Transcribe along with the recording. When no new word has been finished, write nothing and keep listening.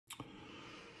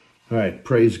All right,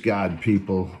 praise God,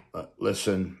 people.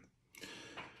 Listen,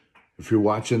 if you're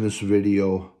watching this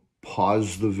video,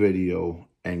 pause the video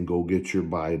and go get your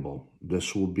Bible.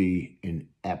 This will be an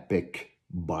epic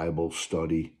Bible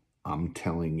study. I'm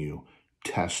telling you,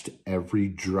 test every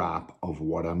drop of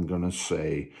what I'm going to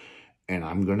say, and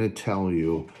I'm going to tell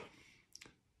you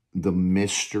the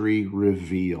mystery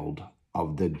revealed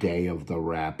of the day of the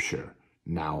rapture.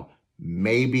 Now,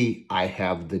 maybe I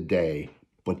have the day,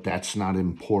 but that's not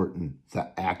important, the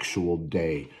actual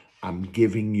day. I'm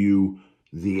giving you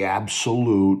the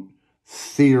absolute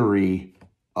theory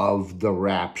of the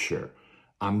rapture.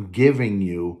 I'm giving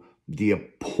you the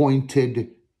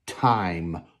appointed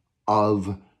time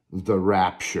of the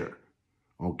rapture.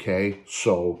 Okay?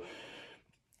 So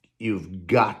you've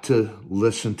got to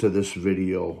listen to this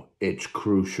video. It's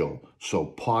crucial. So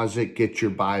pause it, get your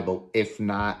Bible. If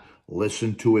not,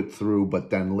 listen to it through,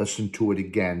 but then listen to it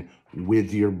again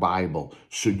with your Bible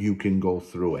so you can go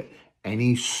through it.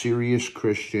 Any serious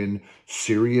Christian,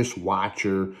 serious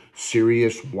watcher,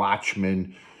 serious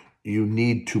watchman, you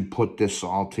need to put this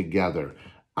all together.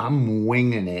 I'm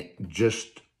winging it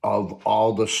just of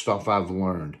all the stuff I've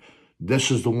learned.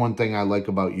 This is the one thing I like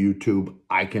about YouTube.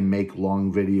 I can make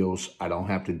long videos. I don't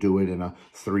have to do it in a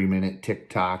 3-minute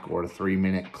TikTok or a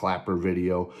 3-minute clapper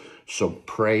video. So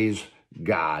praise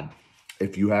God.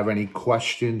 If you have any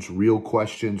questions, real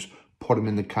questions, put them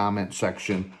in the comment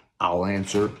section. I'll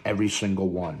answer every single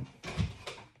one.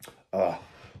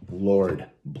 Lord,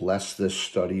 bless this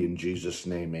study in Jesus'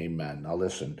 name, amen. Now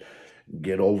listen,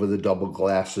 get over the double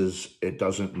glasses. It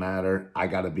doesn't matter. I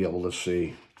got to be able to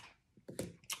see.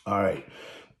 All right,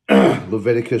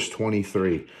 Leviticus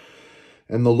 23.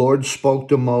 And the Lord spoke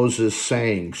to Moses,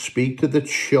 saying, Speak to the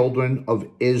children of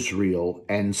Israel,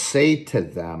 and say to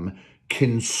them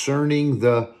concerning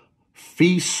the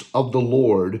feasts of the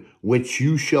Lord, which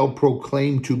you shall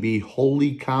proclaim to be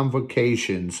holy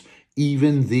convocations,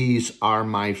 even these are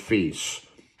my feasts.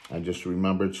 I just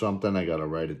remembered something. I got to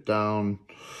write it down.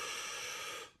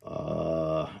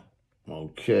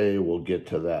 Okay, we'll get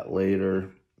to that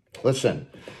later. Listen,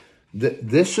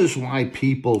 this is why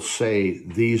people say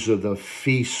these are the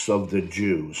feasts of the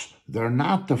Jews. They're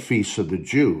not the feasts of the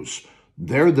Jews.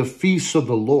 They're the feasts of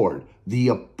the Lord, the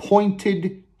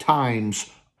appointed times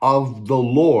of the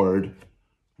Lord,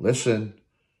 listen,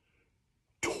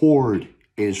 toward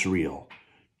Israel.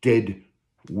 Did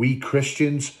we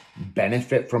Christians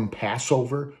benefit from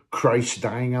Passover, Christ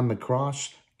dying on the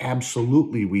cross?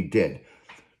 Absolutely we did.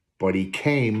 But he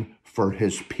came for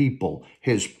his people.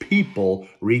 His people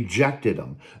rejected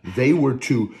him. They were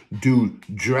to do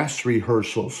dress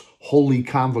rehearsals, holy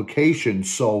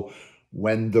convocations. So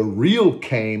when the real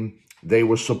came, they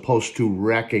were supposed to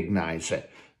recognize it.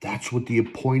 That's what the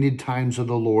appointed times of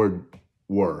the Lord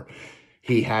were.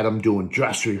 He had them doing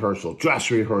dress rehearsal,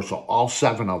 all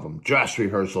 7 of them, dress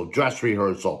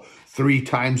rehearsal. 3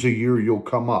 times a year you'll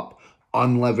come up.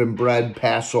 Unleavened bread,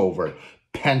 Passover,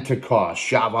 Pentecost,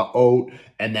 Shavuot,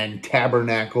 and then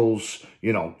tabernacles,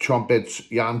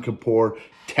 trumpets, Yom Kippur,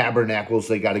 tabernacles,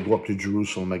 they got to go up to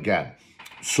Jerusalem again.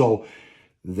 So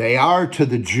they are to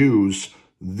the Jews.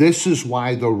 This is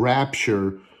why the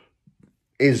rapture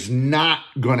is not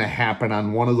going to happen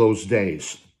on one of those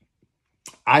days.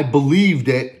 I believed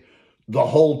it the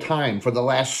whole time. For the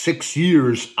last 6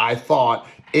 years, I thought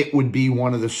it would be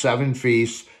one of the 7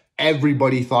 feasts.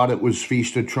 Everybody thought it was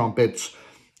Feast of Trumpets.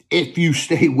 If you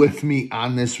stay with me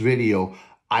on this video,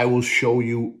 I will show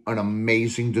you an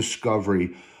amazing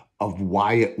discovery of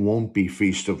why it won't be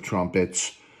Feast of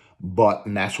Trumpets.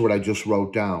 And that's what I just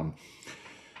wrote down.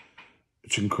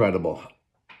 It's incredible.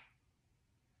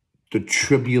 The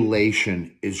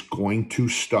tribulation is going to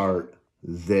start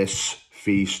this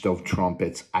Feast of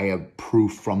Trumpets. I have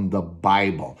proof from the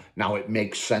Bible. Now, it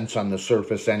makes sense on the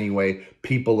surface anyway.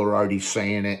 People are already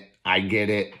saying it. I get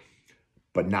it.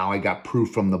 But now I got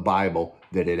proof from the Bible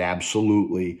that it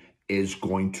absolutely is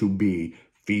going to be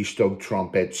Feast of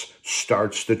Trumpets,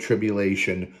 starts the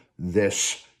tribulation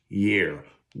this year.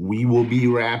 We will be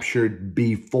raptured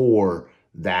before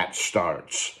that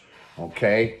starts.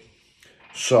 Okay?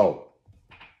 So,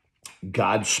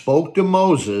 God spoke to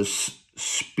Moses,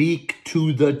 speak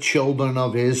to the children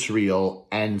of Israel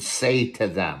and say to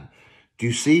them. Do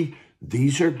you see?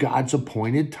 These are God's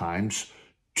appointed times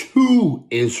to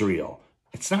Israel.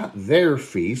 It's not their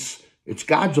feasts. It's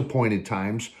God's appointed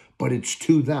times, but it's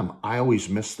to them. I always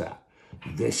miss that.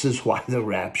 This is why the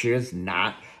rapture is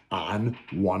not on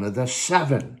one of the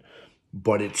 7,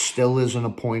 but it still is an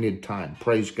appointed time.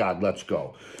 Praise God. Let's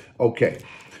go. Okay.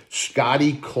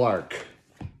 Scotty Clark,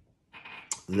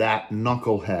 that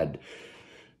knucklehead,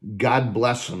 God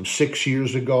bless him. 6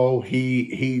 years ago,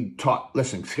 he taught,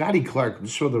 listen, Scotty Clark,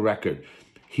 just for the record,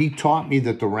 he taught me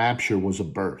that the rapture was a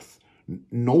birth.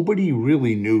 Nobody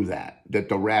really knew that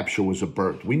the rapture was a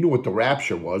birth. We knew what the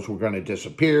rapture was. We're going to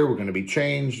disappear. We're going to be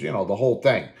changed, the whole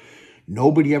thing.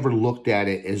 Nobody ever looked at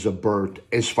it as a birth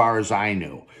as far as I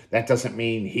knew. That doesn't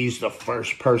mean he's the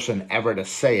first person ever to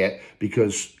say it,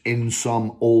 because in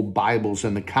some old Bibles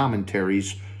and the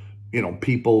commentaries,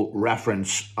 people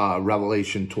reference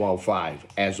Revelation 12:5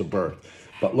 as a birth.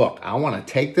 But look, I want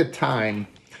to take the time,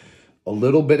 a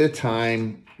little bit of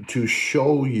time, to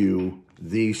show you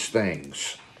these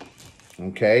things.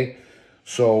 Okay?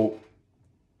 So,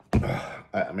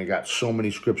 I got so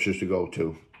many scriptures to go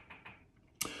to.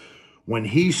 When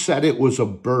he said it was a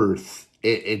birth,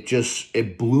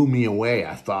 it blew me away.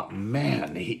 I thought,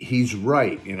 man, he's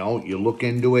right. You look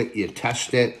into it, you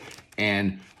test it,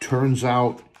 and turns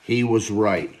out he was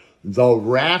right. The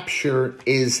rapture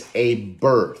is a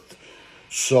birth.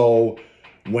 So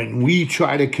when we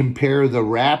try to compare the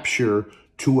rapture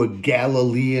to a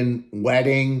Galilean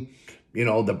wedding,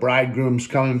 the bridegroom's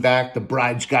coming back, the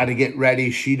bride's got to get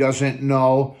ready, she doesn't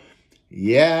know.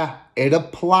 Yeah, it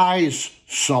applies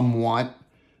somewhat,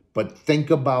 but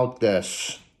think about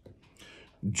this.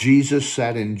 Jesus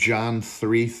said in John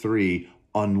 3:3,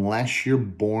 unless you're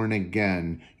born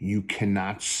again, you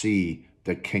cannot see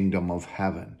the kingdom of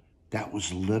heaven. That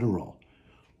was literal.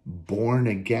 Born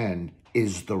again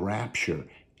is the rapture.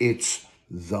 It's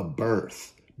the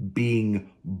birth,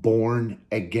 being born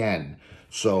again.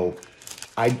 So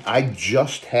I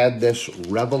just had this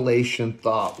revelation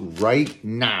thought right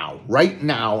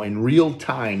now in real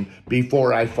time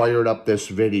before I fired up this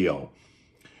video.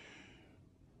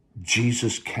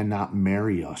 Jesus cannot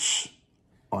marry us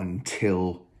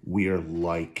until we are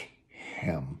like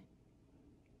him.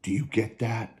 Do you get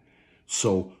that?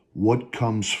 So what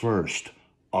comes first?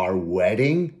 Our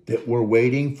wedding that we're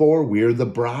waiting for, we're the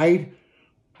bride,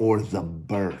 or the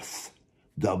birth?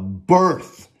 The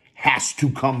birth has to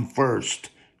come first.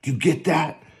 Do you get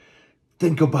that?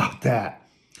 Think about that.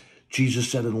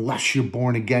 Jesus said, unless you're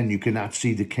born again, you cannot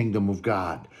see the kingdom of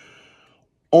God.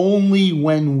 Only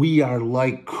when we are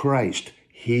like Christ,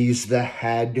 he's the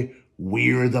head,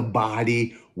 we're the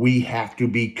body, we have to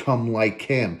become like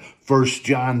him. 1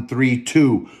 John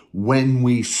 3:2, when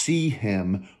we see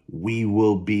him, we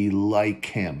will be like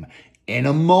him. In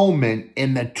a moment,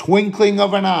 in the twinkling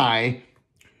of an eye,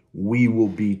 we will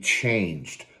be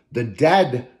changed. The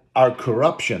dead are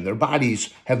corruption. Their bodies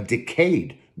have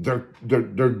decayed. They're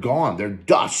gone. They're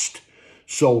dust.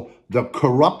 So the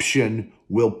corruption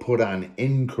will put on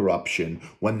incorruption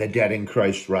when the dead in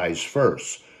Christ rise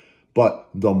first. But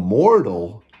the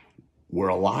mortal, we're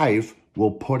alive,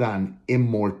 will put on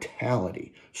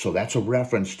immortality. So that's a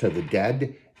reference to the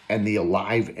dead and the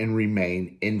alive and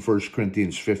remain in 1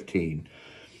 Corinthians 15.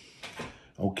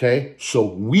 Okay, so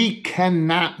we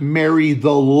cannot marry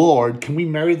the Lord. Can we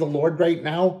marry the Lord right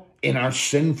now in our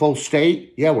sinful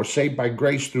state? Yeah, we're saved by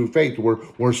grace through faith.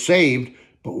 We're saved,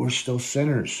 but we're still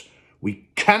sinners. We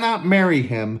cannot marry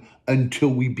him until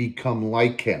we become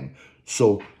like him.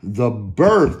 So the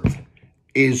birth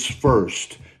is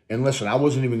first. And listen, I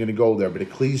wasn't even going to go there, but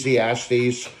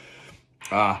Ecclesiastes,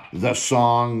 the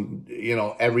song,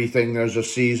 everything, there's a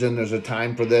season, there's a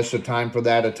time for this, a time for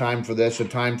that, a time for this, a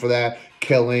time for that,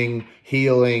 killing,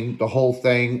 healing, the whole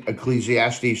thing.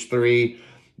 Ecclesiastes 3,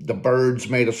 the Birds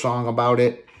made a song about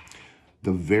it.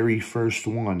 The very first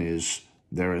one is,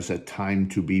 there is a time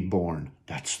to be born.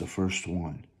 That's the first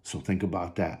one. So think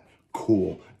about that.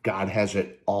 Cool. God has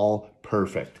it all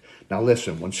perfect. Now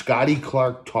listen, when Scotty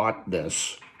Clark taught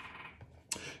this,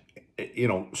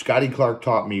 Scotty Clark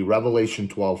taught me Revelation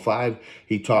 12:5.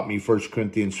 He taught me 1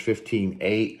 Corinthians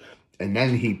 15:8. And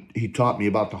then he taught me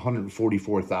about the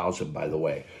 144,000, by the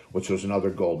way, which was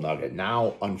another gold nugget.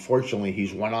 Now, unfortunately,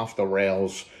 he's went off the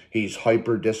rails. He's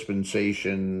hyper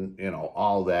dispensation,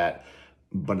 all that.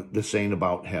 But this ain't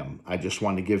about him. I just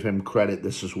want to give him credit.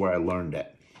 This is where I learned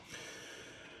it.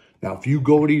 Now, if you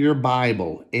go to your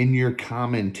Bible, in your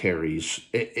commentaries,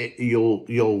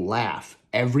 you'll laugh.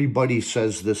 Everybody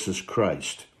says this is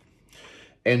Christ.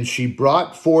 And she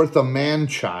brought forth a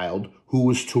man-child who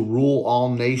was to rule all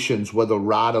nations with a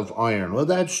rod of iron. Well,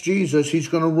 that's Jesus. He's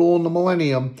going to rule in the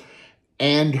millennium.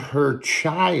 And her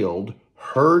child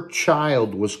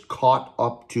was caught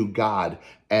up to God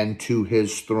and to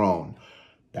his throne.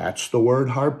 That's the word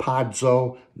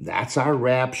harpazo. That's our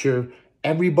rapture.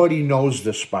 Everybody knows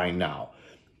this by now.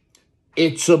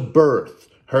 It's a birth.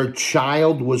 Her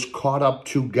child was caught up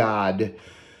to God.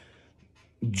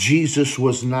 Jesus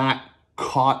was not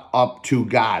caught up to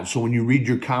God. So when you read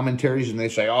your commentaries and they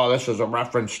say, oh, this is a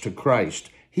reference to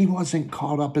Christ, He wasn't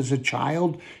caught up as a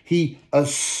child. He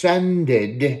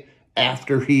ascended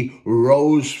after he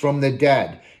rose from the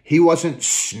dead. He wasn't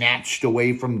snatched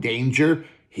away from danger.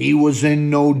 He was in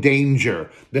no danger.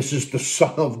 This is the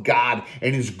Son of God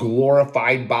in his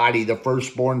glorified body, the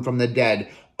firstborn from the dead,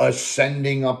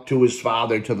 ascending up to his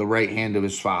Father, to the right hand of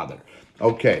his Father.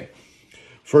 Okay,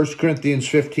 1 Corinthians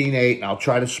 15:8, and I'll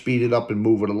try to speed it up and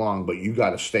move it along, but you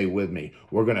got to stay with me.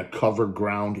 We're going to cover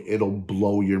ground. It'll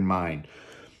blow your mind.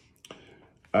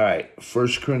 All right, 1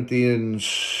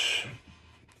 Corinthians,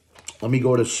 let me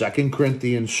go to 2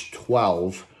 Corinthians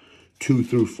 12, 2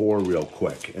 through 4 real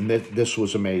quick. And this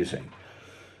was amazing.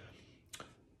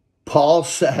 Paul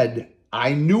said,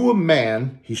 I knew a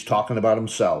man, he's talking about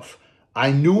himself,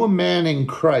 I knew a man in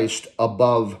Christ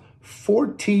above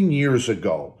 14 years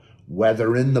ago,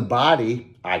 whether in the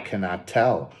body, I cannot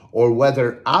tell, or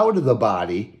whether out of the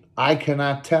body, I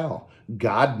cannot tell.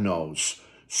 God knows.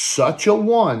 Such a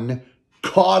one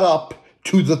caught up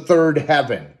to the third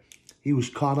heaven. He was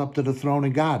caught up to the throne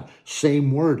of God.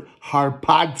 Same word,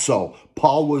 harpazo.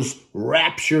 Paul was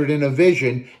raptured in a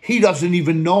vision. He doesn't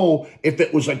even know if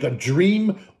it was like a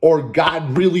dream or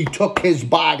God really took his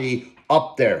body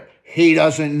up there. He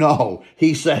doesn't know.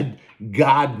 He said,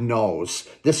 God knows.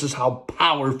 This is how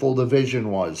powerful the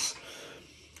vision was.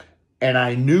 And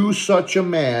I knew such a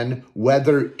man,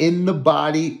 whether in the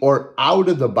body or out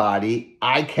of the body,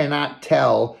 I cannot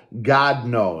tell. God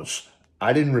knows.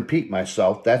 I didn't repeat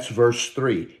myself. That's verse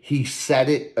 3. He said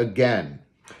it again.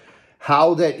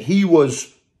 How that he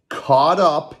was caught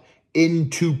up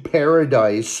into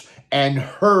paradise and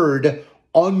heard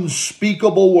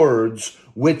unspeakable words,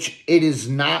 which it is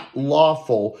not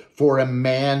lawful for a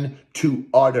man to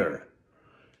utter.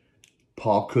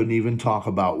 Paul couldn't even talk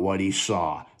about what he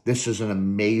saw. This is an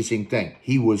amazing thing.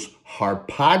 He was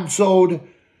harpazoed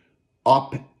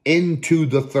up into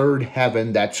the third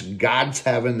heaven. That's God's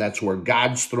heaven. That's where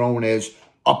God's throne is,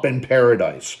 up in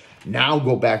paradise. Now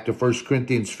go back to 1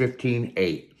 Corinthians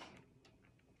 15:8.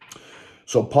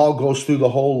 So Paul goes through the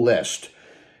whole list.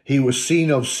 He was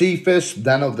seen of Cephas,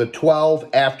 then of the 12.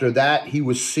 After that, he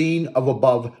was seen of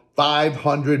above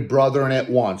 500 brethren at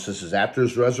once. This is after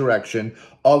his resurrection,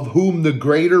 of whom the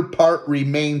greater part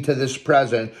remain to this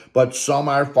present, but some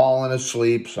are fallen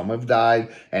asleep, some have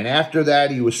died. And after that,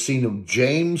 he was seen of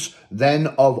James, then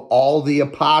of all the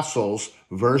apostles,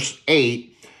 verse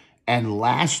 8. And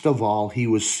last of all, he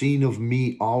was seen of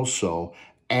me also,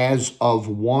 as of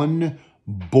one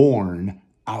born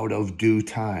out of due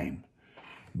time.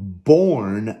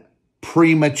 Born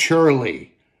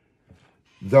prematurely.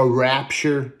 The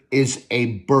rapture is a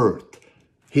birth.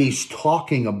 He's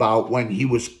talking about when he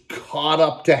was caught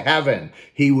up to heaven.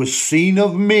 He was seen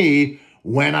of me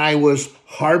when I was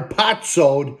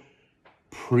harpazoed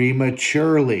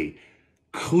prematurely.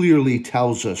 Clearly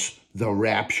tells us the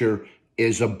rapture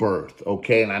is a birth,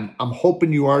 okay? And I'm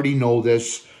hoping you already know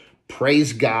this.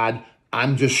 Praise God.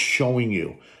 I'm just showing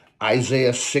you.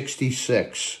 Isaiah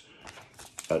 66,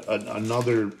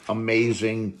 another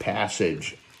amazing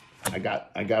passage. I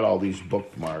got all these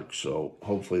bookmarks, so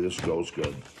hopefully this goes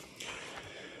good.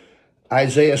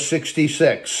 Isaiah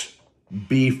 66,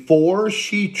 before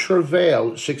she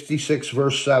travailed, 66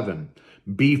 verse 7,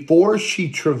 before she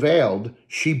travailed,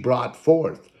 she brought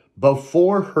forth.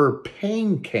 Before her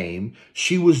pain came,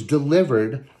 she was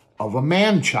delivered of a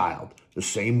man-child. The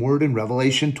same word in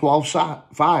Revelation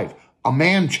 12:5. A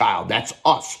man-child, that's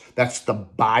us. That's the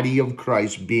body of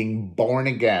Christ being born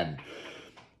again.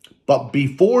 But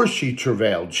before she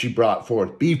travailed, she brought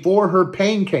forth. Before her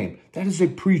pain came. That is a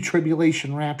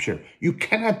pre-tribulation rapture. You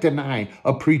cannot deny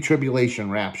a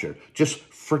pre-tribulation rapture. Just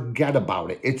forget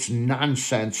about it. It's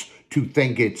nonsense to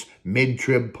think it's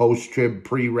mid-trib, post-trib,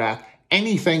 pre-wrath,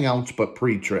 anything else but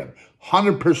pre-trib.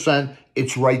 100%,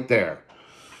 it's right there.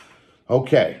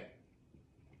 Okay.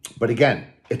 But again,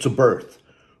 it's a birth.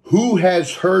 Who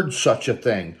has heard such a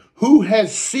thing? Who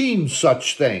has seen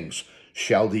such things?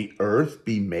 Shall the earth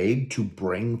be made to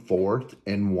bring forth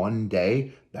in one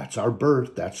day? That's our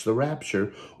birth. That's the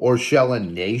rapture. Or shall a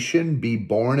nation be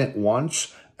born at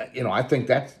once? I think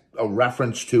that's a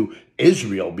reference to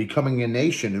Israel becoming a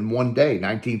nation in one day,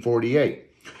 1948.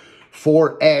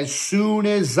 For as soon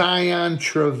as Zion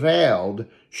travailed,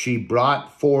 she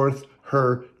brought forth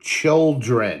her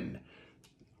children.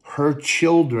 Her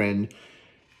children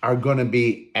are going to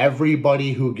be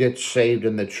everybody who gets saved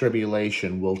in the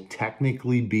tribulation will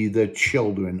technically be the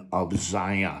children of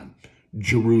Zion,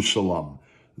 Jerusalem,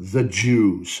 the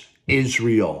Jews,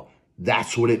 Israel.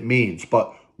 That's what it means.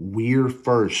 But we're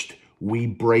first. We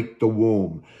break the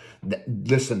womb.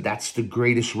 Listen, that's the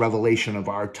greatest revelation of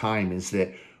our time, is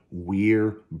that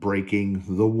we're breaking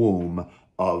the womb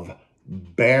of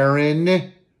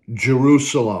barren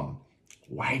Jerusalem.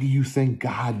 Why do you think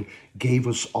God gave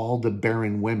us all the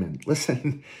barren women?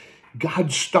 Listen,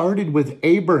 God started with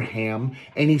Abraham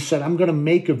and he said, I'm going to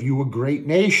make of you a great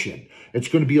nation. It's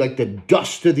going to be like the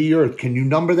dust of the earth. Can you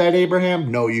number that,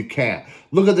 Abraham? No, you can't.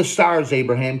 Look at the stars,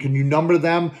 Abraham. Can you number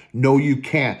them? No, you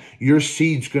can't. Your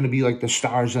seed's going to be like the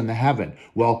stars in the heaven.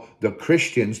 Well, the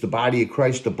Christians, the body of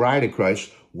Christ, the bride of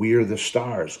Christ, we are the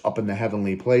stars up in the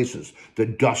heavenly places. The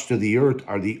dust of the earth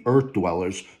are the earth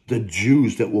dwellers, the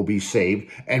Jews that will be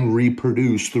saved and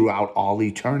reproduce throughout all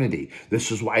eternity. This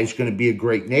is why it's going to be a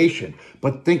great nation.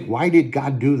 But think, why did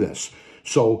God do this?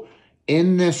 So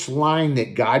in this line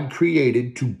that God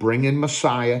created to bring in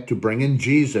Messiah, to bring in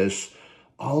Jesus,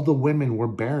 all the women were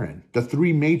barren. The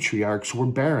three matriarchs were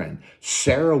barren.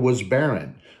 Sarah was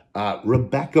barren.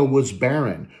 Rebecca was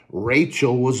barren.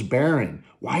 Rachel was barren.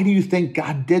 Why do you think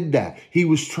God did that? He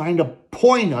was trying to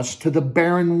point us to the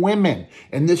barren women.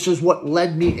 And this is what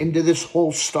led me into this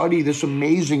whole study, this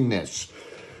amazingness.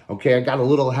 Okay, I got a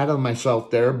little ahead of myself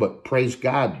there, but praise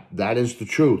God, that is the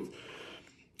truth.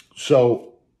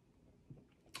 So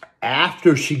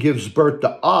after she gives birth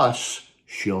to us,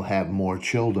 she'll have more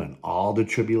children. All the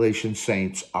tribulation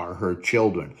saints are her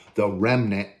children. The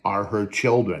remnant are her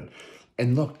children.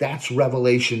 And look, that's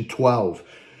Revelation 12.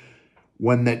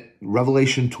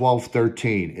 Revelation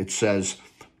 12:13, it says,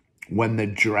 when the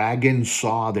dragon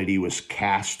saw that he was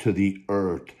cast to the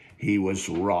earth, he was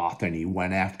wroth, and he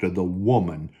went after the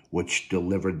woman which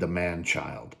delivered the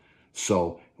man-child.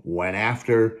 So went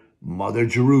after Mother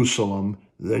Jerusalem,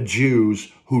 the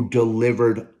Jews who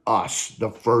delivered us,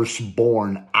 the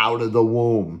firstborn, out of the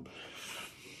womb.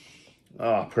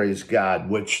 Oh, praise God,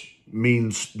 which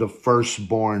means the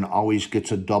firstborn always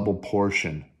gets a double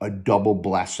portion, a double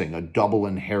blessing, a double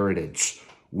inheritance.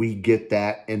 We get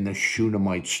that in the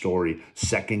Shunammite story,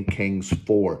 2 Kings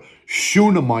 4.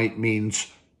 Shunammite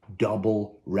means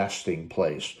double resting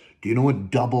place. Do you know what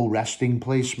double resting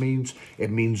place means? It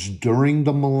means during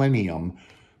the millennium,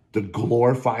 the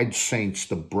glorified saints,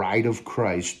 the bride of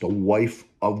Christ, the wife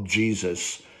of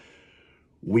Jesus,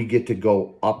 we get to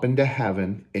go up into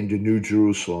heaven, into New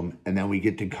Jerusalem, and then we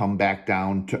get to come back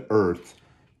down to earth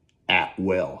at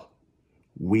will.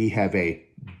 We have a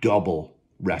double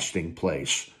resting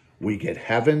place. We get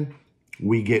heaven,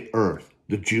 we get earth.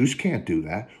 The Jews can't do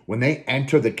that. When they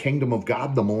enter the kingdom of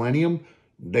God, the millennium,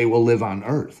 they will live on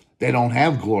earth. They don't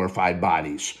have glorified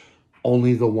bodies.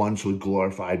 Only the ones with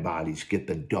glorified bodies get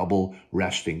the double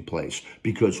resting place.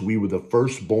 Because we were the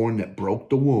firstborn that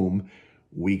broke the womb,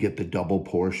 we get the double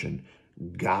portion.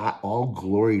 God, all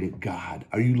glory to God.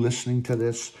 Are you listening to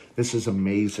this? This is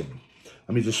amazing.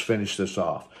 Let me just finish this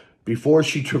off. Before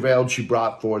she travailed, she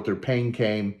brought forth, her pain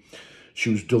came. She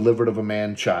was delivered of a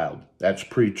man-child. That's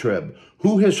pre-trib.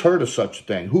 Who has heard of such a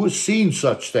thing? Who has seen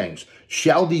such things?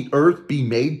 Shall the earth be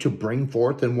made to bring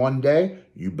forth in one day?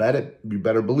 You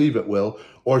better believe it will.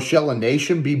 Or shall a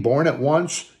nation be born at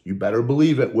once? You better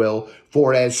believe it will.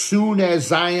 For as soon as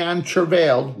Zion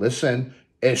travailed, listen,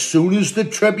 as soon as the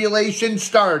tribulation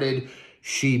started,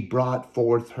 she brought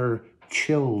forth her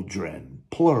children,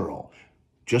 plural,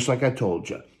 just like I told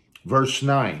you. Verse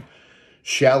 9,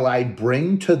 shall I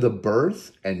bring to the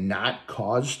birth and not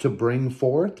cause to bring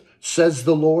forth, says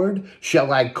the Lord?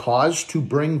 Shall I cause to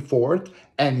bring forth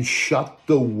and shut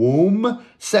the womb,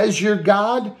 says your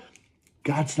God?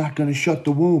 God's not going to shut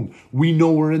the womb. We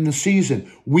know we're in the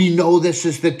season. We know this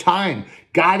is the time.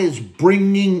 God is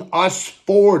bringing us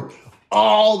forth.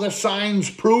 All the signs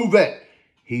prove it.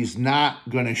 He's not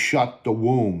going to shut the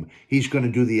womb. He's going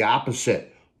to do the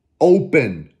opposite.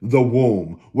 Open the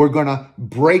womb. We're going to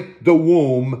break the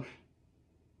womb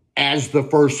as the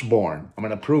firstborn. I'm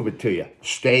going to prove it to you.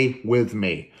 Stay with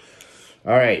me.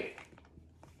 All right.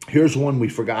 Here's one we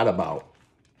forgot about.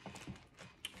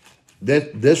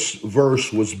 This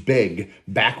verse was big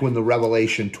back when the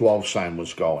Revelation 12 sign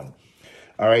was going.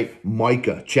 All right.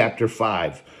 Micah chapter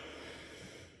 5.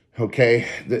 Okay,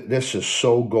 this is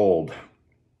so gold.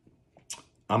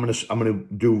 I'm gonna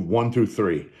do 1 through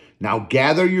 3. Now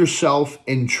gather yourself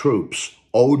in troops,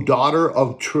 O daughter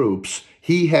of troops.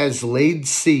 He has laid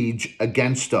siege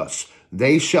against us.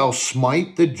 They shall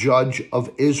smite the judge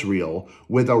of Israel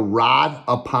with a rod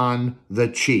upon the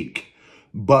cheek.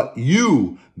 But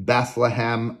you,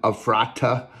 Bethlehem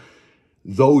Ephratah,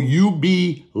 though you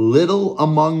be little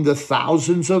among the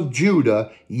thousands of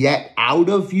Judah, yet out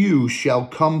of you shall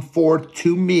come forth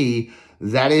to me,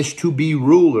 that is to be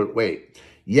ruler.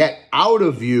 Yet out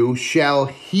of you shall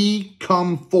he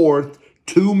come forth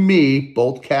to me,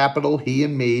 both capital, he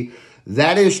and me,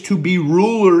 that is to be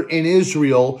ruler in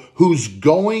Israel, whose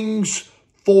goings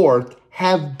forth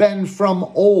have been from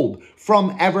old,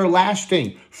 from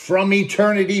everlasting, from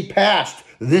eternity past.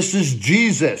 This is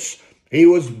Jesus. He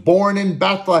was born in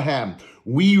Bethlehem.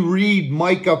 We read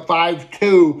Micah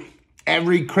 5:2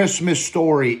 every Christmas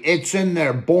story. It's in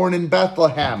there, born in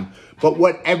Bethlehem. But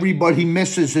what everybody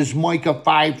misses is Micah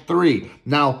 5:3.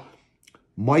 Now,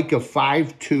 Micah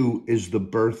 5:2 is the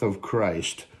birth of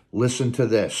Christ. Listen to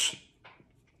this.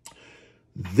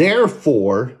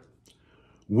 Therefore,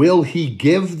 will he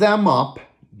give them up,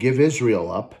 give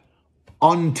Israel up,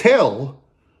 until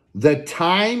the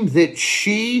time that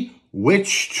she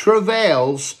which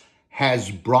travails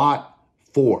has brought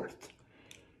forth.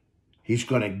 He's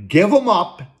going to give them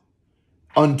up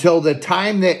until the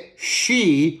time that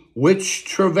she which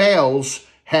travails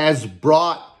has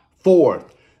brought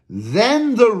forth.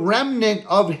 Then the remnant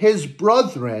of his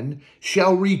brethren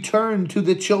shall return to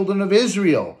the children of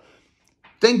Israel.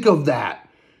 Think of that.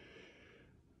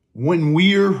 When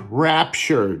we're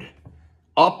raptured,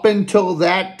 up until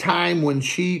that time when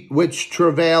she which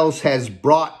travails has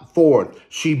brought forth,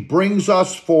 she brings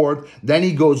us forth. Then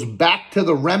he goes back to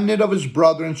the remnant of his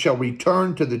brethren shall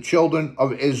return to the children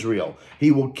of Israel.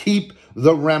 He will keep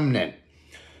the remnant.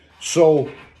 So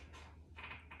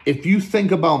if you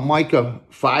think about Micah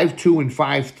 5:2 and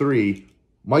 5:3,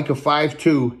 Micah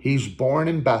 5:2, he's born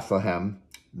in Bethlehem.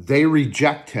 They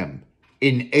reject him.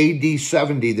 In AD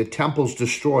 70, the temple's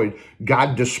destroyed.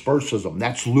 God disperses them.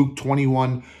 That's Luke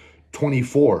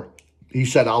 21:24. He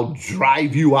said, I'll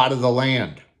drive you out of the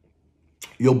land.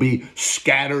 You'll be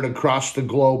scattered across the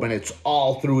globe, and it's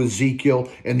all through Ezekiel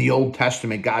in the Old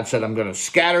Testament. God said, I'm going to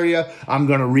scatter you. I'm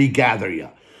going to regather you.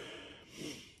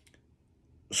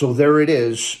 So there it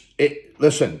is.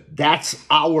 Listen, that's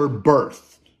our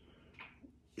birth.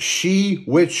 She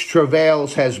which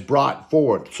travails has brought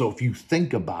forth. So if you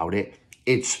think about it,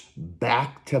 it's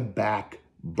back-to-back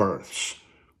births.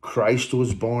 Christ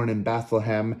was born in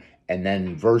Bethlehem, and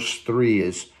then verse 3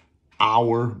 is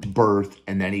our birth,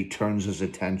 and then he turns his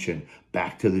attention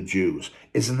back to the Jews.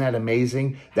 Isn't that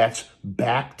amazing? That's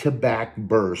back-to-back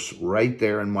births right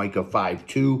there in Micah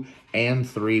 5:2 and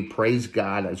 3. Praise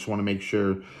God. I just want to make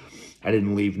sure I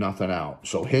didn't leave nothing out.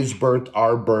 So his birth,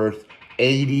 our birth,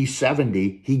 AD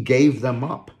 70, he gave them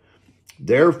up.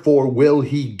 Therefore will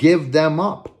he give them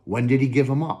up. When did he give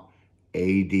them up?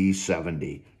 AD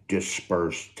 70.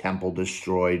 Dispersed, temple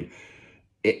destroyed.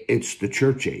 It's the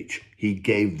church age. He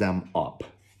gave them up.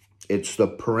 It's the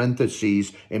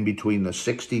parentheses in between the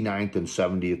 69th and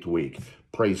 70th week.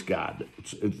 Praise God.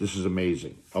 This is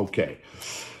amazing. Okay.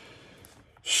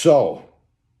 So,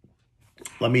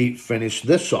 let me finish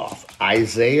this off.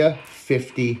 Isaiah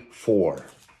 54.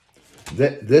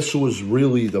 This was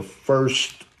really the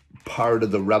first part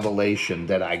of the revelation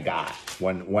that I got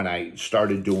when I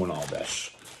started doing all this.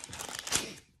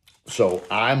 So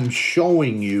I'm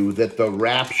showing you that the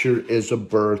rapture is a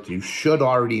birth. You should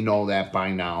already know that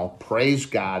by now. Praise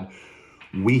God.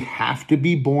 We have to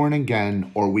be born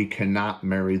again or we cannot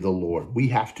marry the Lord. We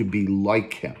have to be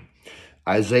like him.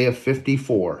 Isaiah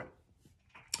 54.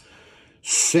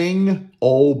 Sing,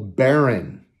 O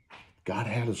barren. God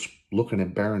had us looking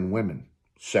at barren women.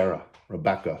 Sarah,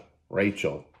 Rebecca,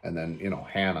 Rachel, and then,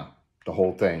 Hannah, the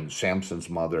whole thing. Samson's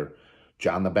mother,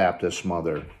 John the Baptist's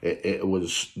mother. It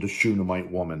was the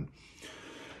Shunammite woman.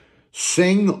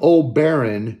 Sing, O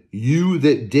barren, you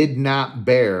that did not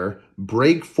bear,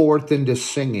 break forth into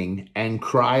singing and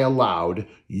cry aloud,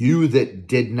 you that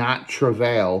did not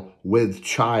travail with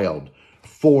child.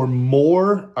 For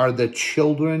more are the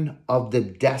children of the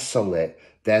desolate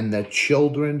than the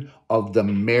children of the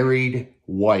married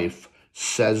wife,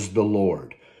 says the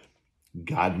Lord.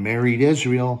 God married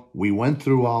Israel. We went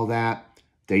through all that.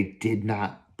 They did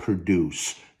not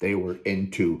produce. They were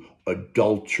into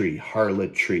adultery,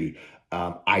 harlotry,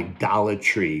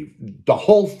 idolatry, the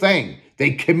whole thing.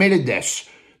 They committed this.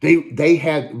 They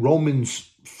had Romans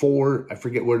 4, I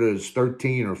forget what it is,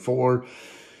 13 or 4.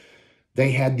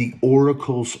 They had the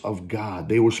oracles of God.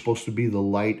 They were supposed to be the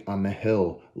light on the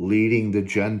hill, leading the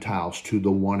Gentiles to the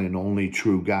one and only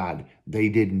true God. They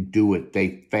didn't do it.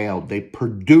 They failed. They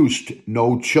produced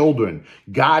no children.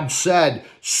 God said,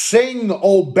 sing,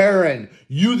 O barren,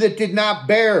 you that did not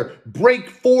bear, break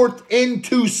forth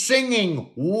into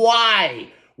singing. Why?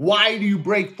 Why do you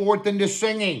break forth into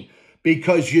singing?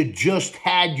 Because you just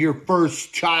had your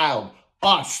first child,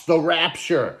 us, the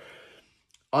rapture.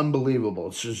 Unbelievable.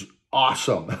 This is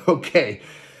awesome. Okay.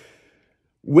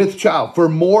 With child. For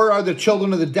more are the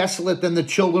children of the desolate than the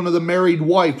children of the married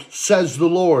wife, says the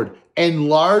Lord.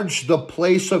 Enlarge the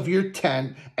place of your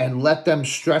tent and let them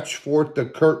stretch forth the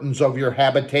curtains of your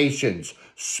habitations.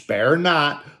 Spare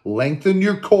not, lengthen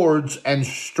your cords and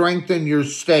strengthen your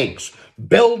stakes.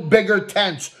 Build bigger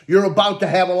tents. You're about to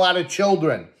have a lot of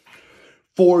children.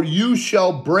 For you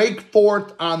shall break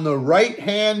forth on the right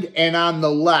hand and on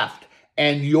the left,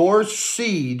 and your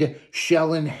seed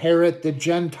shall inherit the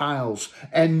Gentiles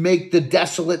and make the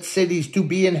desolate cities to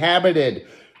be inhabited.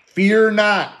 Fear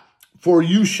not, for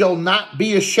you shall not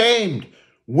be ashamed.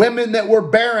 Women that were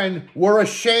barren were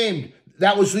ashamed.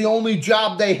 That was the only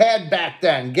job they had back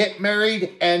then. Get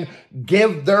married and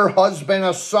give their husband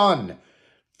a son.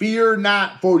 Fear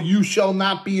not, for you shall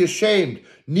not be ashamed.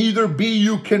 Neither be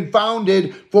you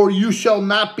confounded, for you shall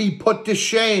not be put to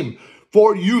shame.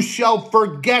 For you shall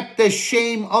forget the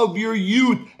shame of your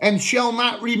youth, and shall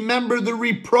not remember the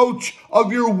reproach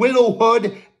of your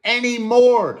widowhood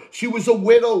anymore. She was a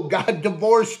widow. God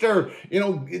divorced her.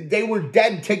 They were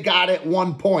dead to God at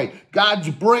one point. God's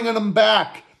bringing them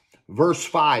back. Verse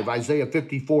 5, Isaiah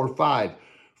 54:5.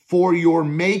 For your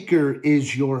maker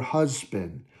is your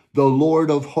husband. The Lord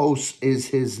of hosts is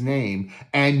his name,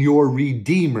 and your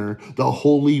Redeemer, the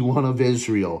Holy One of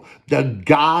Israel. The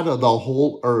God of the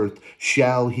whole earth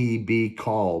shall he be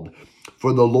called.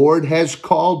 For the Lord has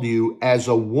called you as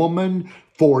a woman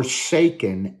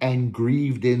forsaken and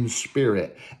grieved in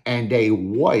spirit, and a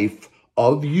wife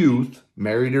of youth,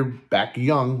 married her back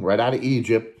young, right out of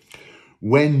Egypt,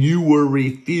 when you were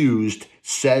refused,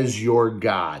 says your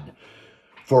God.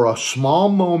 For a small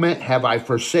moment have I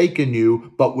forsaken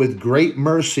you, but with great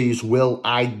mercies will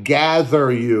I gather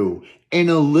you. In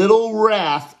a little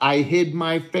wrath I hid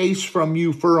my face from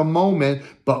you for a moment,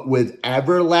 but with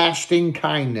everlasting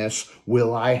kindness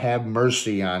will I have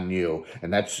mercy on you.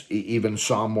 And that's even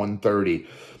Psalm 130.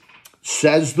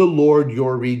 Says the Lord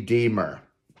your Redeemer.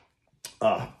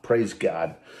 Praise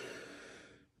God.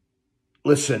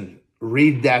 Listen.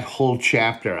 Read that whole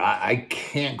chapter. I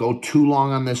can't go too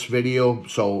long on this video,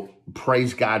 so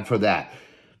praise God for that.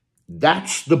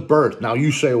 That's the birth. Now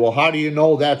you say, well, how do you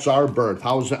know that's our birth?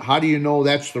 How do you know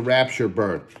that's the rapture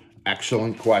birth?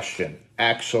 Excellent question.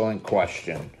 Excellent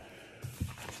question.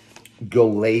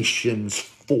 Galatians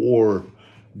 4,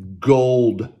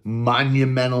 gold,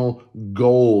 monumental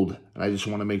gold. And I just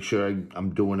want to make sure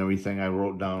I'm doing everything I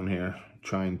wrote down here,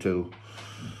 trying to...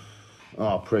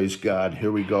 Oh, praise God.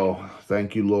 Here we go.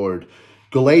 Thank you, Lord.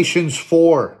 Galatians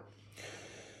 4.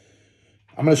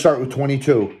 I'm going to start with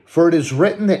 22. For it is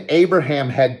written that Abraham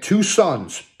had two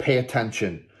sons. Pay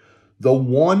attention. The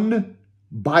one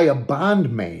by a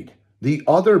bondmaid, the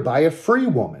other by a free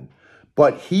woman.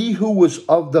 But he who was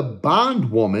of the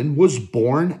bondwoman was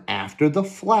born after the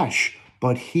flesh.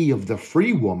 But he of the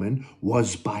free woman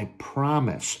was by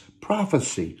promise.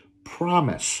 Prophecy.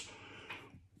 Promise.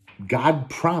 God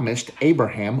promised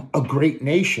Abraham a great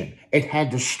nation. It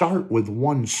had to start with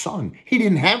one son. He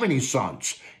didn't have any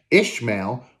sons.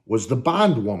 Ishmael was the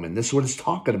bondwoman. This is what it's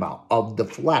talking about, of the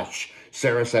flesh.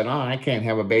 Sarah said, I can't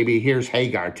have a baby. Here's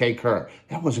Hagar. Take her.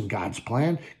 That wasn't God's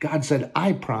plan. God said,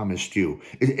 I promised you.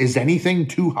 Is anything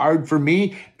too hard for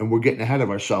me? And we're getting ahead of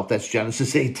ourselves. That's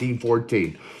Genesis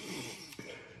 18:14.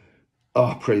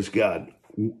 Oh, praise God.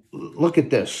 Look at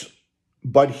this.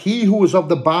 But he who was of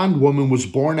the bondwoman was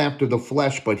born after the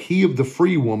flesh, but he of the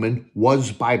free woman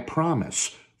was by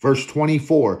promise. Verse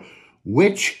 24,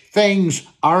 which things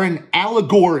are an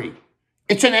allegory.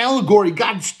 It's an allegory.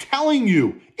 God's telling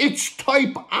you. It's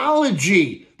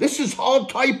typology. This is all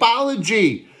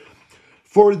typology.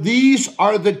 For these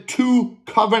are the two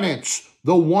covenants.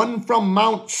 The one from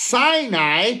Mount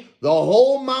Sinai, the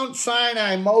whole Mount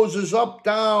Sinai, Moses up,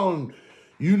 down.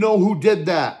 You know who did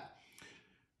that.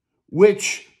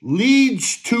 Which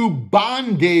leads to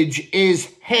bondage is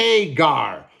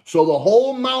Hagar. So the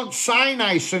whole Mount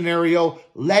Sinai scenario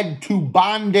led to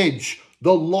bondage.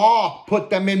 The law put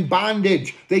them in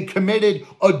bondage. They committed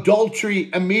adultery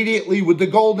immediately with the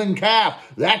golden calf.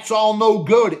 That's all no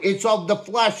good. It's of the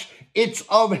flesh. It's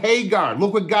of Hagar.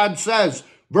 Look what God says.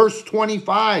 Verse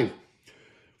 25.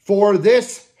 For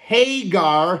this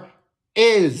Hagar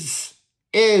is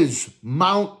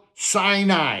Mount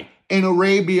Sinai in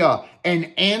Arabia,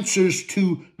 and answers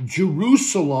to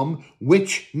Jerusalem,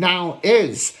 which now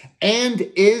is, and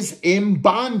is in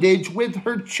bondage with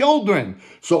her children.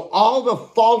 So all the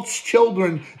false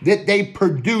children that they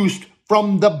produced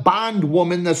from the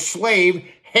bondwoman, the slave,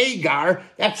 Hagar,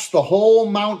 that's the whole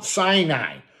Mount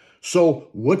Sinai. So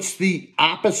what's the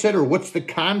opposite, or what's the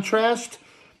contrast?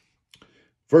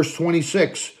 Verse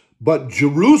 26, but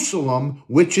Jerusalem,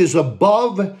 which is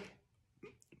above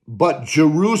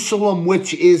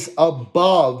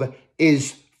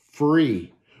is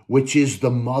free, which is the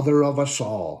mother of us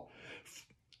all.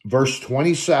 Verse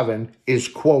 27 is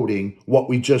quoting what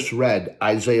we just read,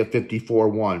 Isaiah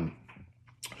 54:1.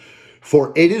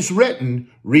 For it is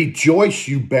written, rejoice,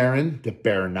 you barren that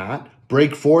bear not.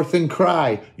 Break forth and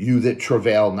cry, you that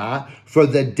travail not. For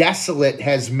the desolate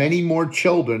has many more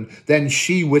children than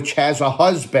she which has a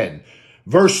husband.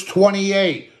 Verse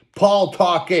 28, Paul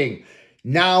talking.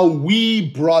 Now we,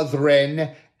 brethren,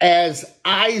 as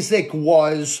Isaac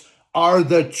was, are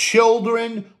the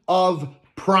children of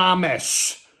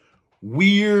promise.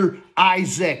 We're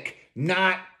Isaac,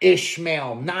 not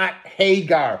Ishmael, not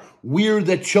Hagar. We're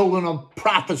the children of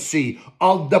prophecy,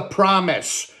 of the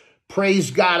promise.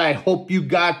 Praise God. I hope you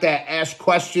got that. Ask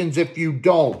questions if you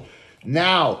don't.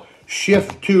 Now,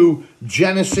 shift to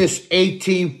Genesis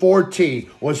 18:14.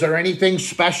 Was there anything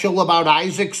special about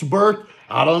Isaac's birth?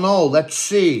 I don't know. Let's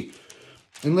see.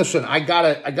 And listen, I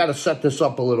gotta set this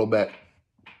up a little bit.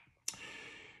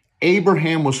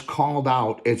 Abraham was called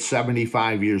out at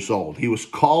 75 years old. He was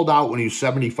called out when he was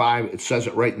 75. It says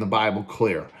it right in the Bible,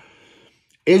 clear.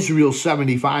 Israel's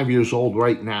 75 years old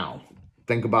right now.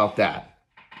 Think about that.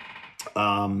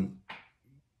 One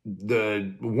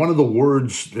of the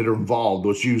words that are involved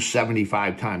was used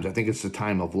 75 times. I think it's the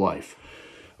time of life.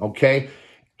 Okay?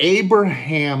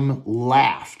 Abraham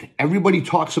laughed. Everybody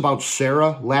talks about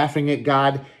Sarah laughing at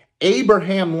God.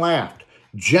 Abraham laughed.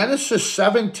 Genesis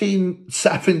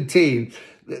 17:17.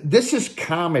 This is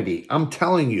comedy. I'm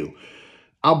telling you.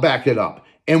 I'll back it up.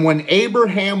 And when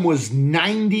Abraham was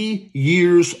 90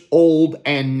 years old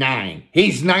and 9,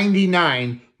 he's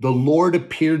 99, the Lord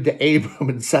appeared to Abram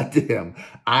and said to him,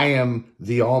 I am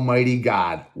the Almighty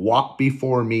God. Walk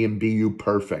before me and be you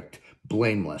perfect,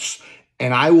 blameless.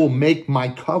 And I will make my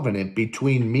covenant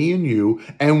between me and you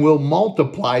and will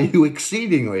multiply you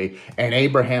exceedingly. And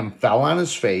Abraham fell on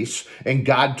his face and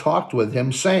God talked with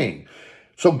him saying,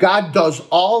 so God does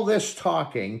all this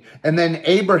talking, and then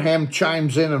Abraham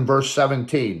chimes in verse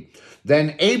 17.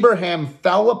 Then Abraham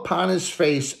fell upon his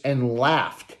face and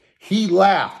laughed. He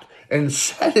laughed and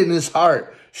said in his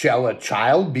heart, shall a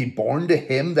child be born to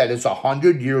him that is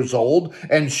 100 years old?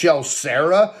 And shall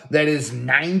Sarah that is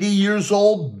 90 years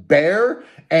old bear?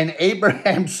 And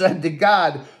Abraham said to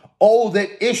God, oh,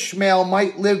 that Ishmael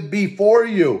might live before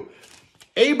you.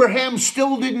 Abraham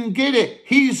still didn't get it.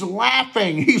 He's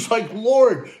laughing. He's like,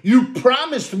 Lord, you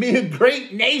promised me a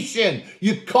great nation.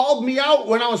 You called me out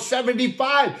when I was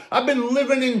 75. I've been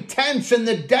living in tents in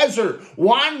the desert,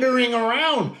 wandering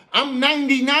around. I'm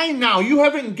 99 now. You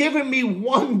haven't given me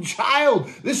one child.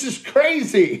 This is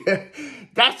crazy.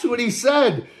 That's what he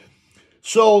said.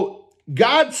 So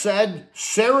God said,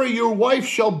 Sarah, your wife,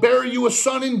 shall bear you a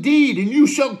son indeed, and you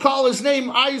shall call his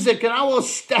name Isaac, and I will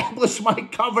establish my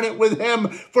covenant with him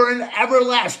for an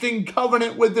everlasting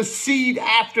covenant with the seed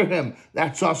after him.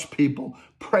 That's us, people.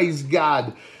 Praise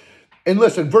God. And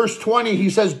listen, verse 20, he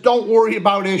says, don't worry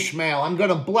about Ishmael. I'm going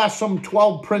to bless him.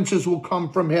 12 princes will come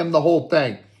from him, the whole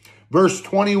thing. Verse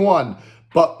 21,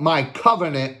 but my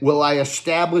covenant will I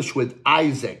establish with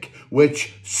Isaac,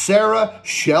 which Sarah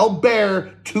shall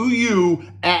bear to you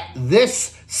at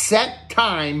this set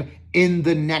time in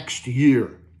the next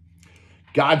year.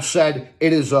 God said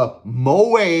it is a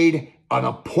moed, an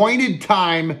appointed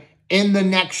time in the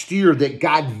next year that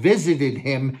God visited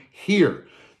him here.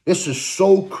 This is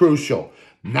so crucial.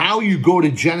 Now you go to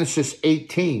Genesis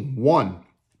 18:1.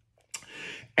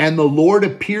 And the Lord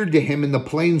appeared to him in the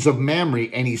plains of Mamre,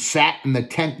 and he sat in the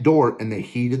tent door in the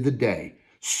heat of the day.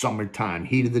 Summertime,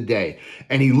 heat of the day.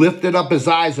 And he lifted up his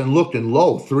eyes and looked, and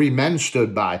lo, 3 men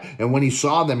stood by. And when he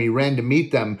saw them, he ran to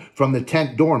meet them from the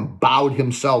tent door and bowed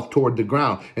himself toward the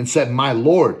ground and said, my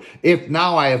Lord, if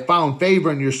now I have found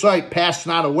favor in your sight, pass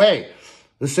not away.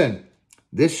 Listen,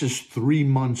 this is 3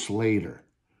 months later.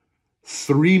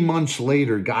 3 months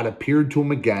later, God appeared to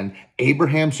him again.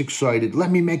 Abraham's excited.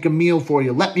 Let me make a meal for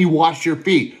you. Let me wash your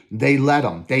feet. They let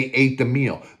him. They ate the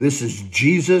meal. This is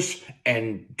Jesus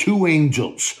and 2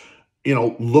 angels,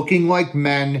 looking like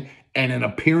men and an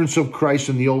appearance of Christ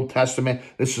in the Old Testament.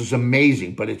 This is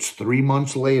amazing, but it's 3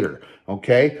 months later,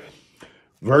 okay?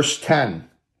 Verse 10,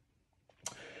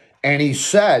 and he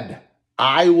said,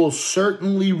 I will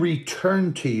certainly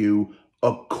return to you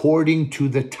according to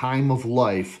the time of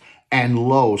life, and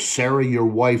lo, Sarah your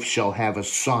wife shall have a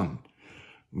son.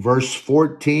 Verse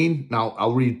 14, now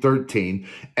I'll read 13.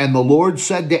 And the Lord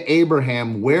said to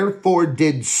Abraham, wherefore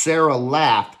did Sarah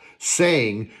laugh,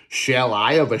 saying, shall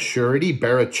I of a surety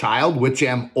bear a child which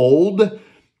am old?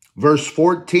 Verse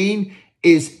 14,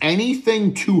 is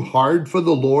anything too hard for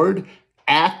the Lord?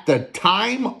 At the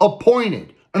time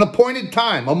appointed, an appointed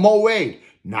time, a moed,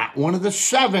 not one of the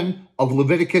 7 of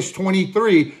Leviticus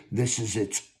 23. This is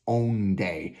its own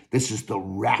day. This is the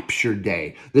rapture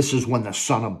day. This is when the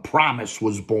son of promise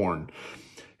was born.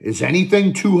 Is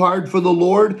anything too hard for the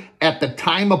Lord? At the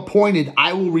time appointed,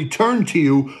 I will return to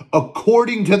you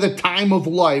according to the time of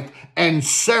life, and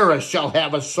Sarah shall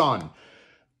have a son.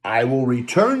 I will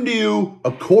return to you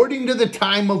according to the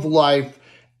time of life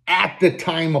at the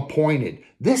time appointed.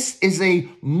 This is a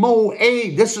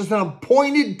moed. This is an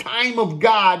appointed time of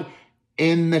God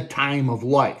in the time of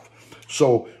life.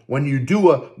 So when you do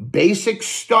a basic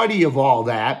study of all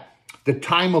that, the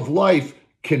time of life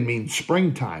can mean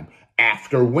springtime.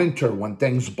 After winter, when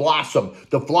things blossom,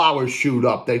 the flowers shoot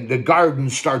up, the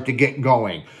gardens start to get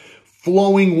going.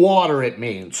 Flowing water, it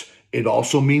means. It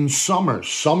also means summer.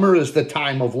 Summer is the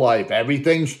time of life.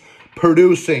 Everything's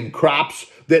producing crops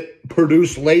that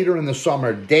produce later in the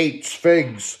summer. Dates,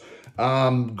 figs,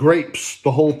 grapes,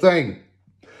 the whole thing.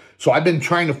 So I've been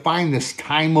trying to find this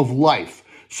time of life.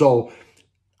 So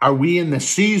are we in the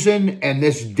season and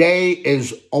this day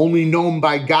is only known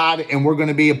by God and we're going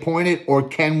to be appointed, or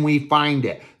can we find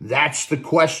it? That's the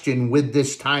question with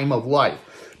this time of life.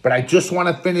 But I just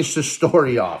want to finish the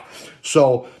story off.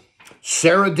 So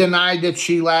Sarah denied that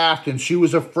she laughed and she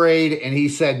was afraid, and he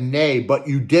said, nay, but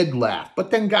you did laugh. But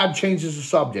then God changes the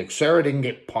subject. Sarah didn't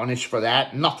get punished for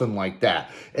that, nothing like that.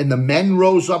 And the men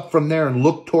rose up from there and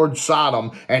looked toward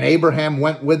Sodom, and Abraham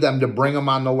went with them to bring them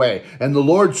on the way. And the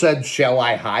Lord said, shall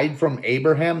I hide from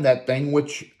Abraham that thing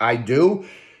which I do?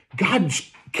 God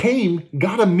came,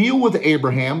 got a meal with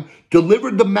Abraham,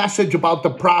 delivered the message about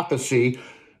the prophecy.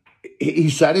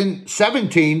 He said in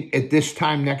 17, at this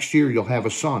time next year, you'll have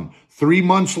a son. 3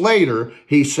 months later,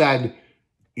 he said,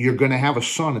 you're going to have a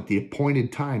son at the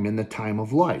appointed time in the time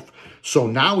of life. So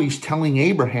now he's telling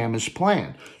Abraham his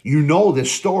plan. You know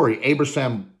this story.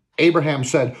 Abraham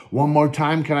said, one more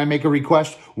time, can I make a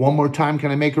request? One more time,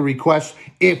 can I make a request?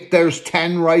 If there's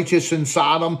 10 righteous in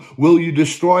Sodom, will you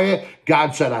destroy it?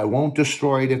 God said, I won't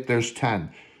destroy it if there's 10.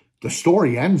 The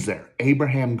story ends there.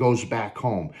 Abraham goes back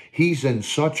home. He's in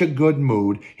such a good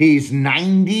mood. He's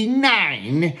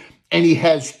 99, and he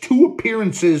has 2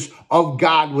 appearances of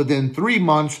God within 3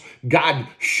 months. God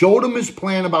showed him his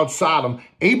plan about Sodom.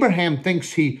 Abraham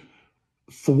thinks he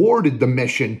thwarted the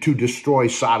mission to destroy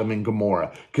Sodom and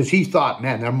Gomorrah because he thought,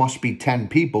 man, there must be 10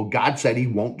 people. God said he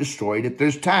won't destroy it if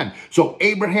there's 10. So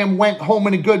Abraham went home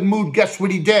in a good mood. Guess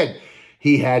what he did?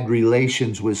 He had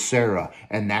relations with Sarah,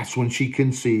 and that's when she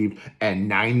conceived. And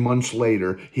 9 months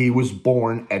later, he was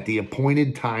born at the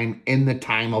appointed time in the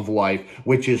time of life,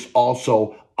 which is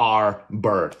also our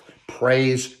birth.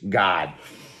 Praise God.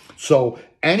 So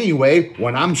anyway,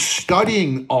 when I'm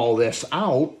studying all this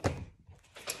out,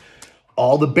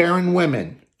 all the barren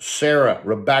women, Sarah,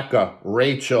 Rebecca,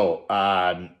 Rachel,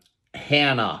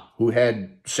 Hannah, who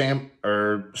had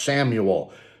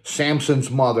Samuel, Samson's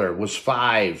mother was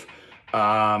 5,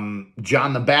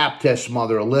 John the Baptist's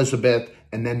mother, Elizabeth,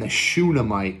 and then the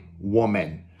Shunammite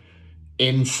woman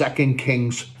in 2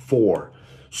 Kings 4.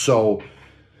 So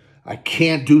I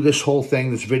can't do this whole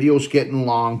thing. This video's getting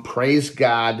long. Praise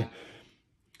God.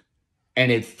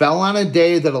 And it fell on a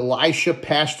day that Elisha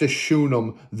passed to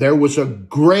Shunem. There was a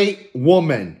great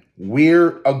woman.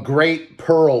 We're a great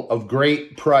pearl of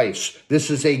great price.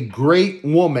 This is a great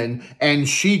woman, and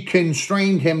she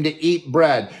constrained him to eat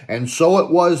bread. And so it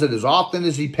was that as often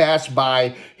as he passed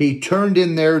by, he turned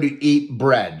in there to eat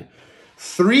bread.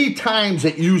 3 times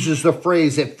it uses the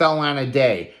phrase, it fell on a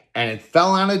day. And it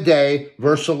fell on a day,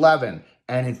 verse 11,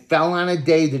 and it fell on a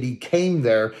day that he came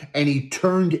there, and he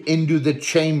turned into the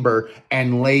chamber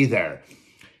and lay there.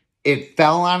 It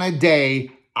fell on a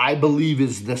day, I believe,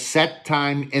 is the set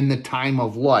time in the time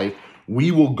of life. We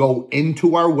will go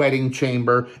into our wedding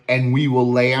chamber, and we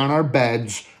will lay on our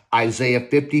beds. Isaiah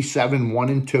 57, 1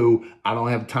 and 2. I don't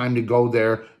have time to go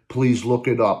there. Please look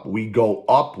it up. We go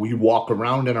up, we walk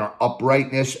around in our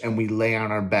uprightness, and we lay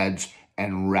on our beds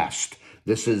and rest.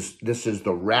 This is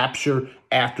the rapture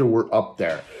after we're up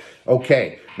there.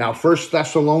 Okay, now 1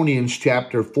 Thessalonians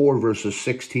chapter 4, verses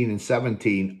 16 and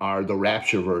 17 are the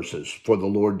rapture verses. For the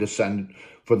Lord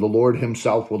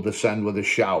himself will descend with a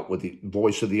shout, with the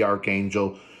voice of the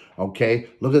archangel. Okay,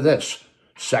 look at this.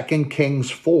 2 Kings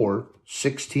 4,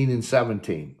 16 and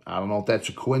 17. I don't know if that's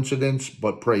a coincidence,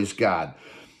 but praise God.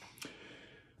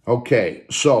 Okay,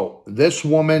 so this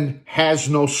woman has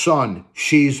no son.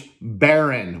 She's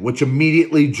barren, which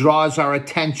immediately draws our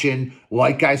attention,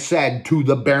 like I said, to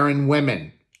the barren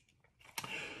women.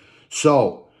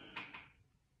 So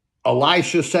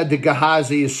Elisha said to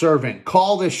Gehazi, his servant,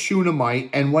 call this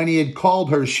Shunammite. And when he had called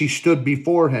her, she stood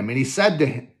before him. And he said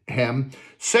to him,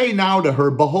 say now to her,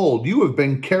 behold, you have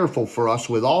been careful for us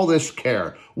with all this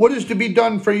care. What is to be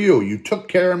done for you? You took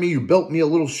care of me. You built me a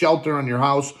little shelter on your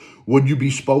house. Would you be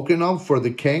spoken of for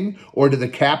the king or to the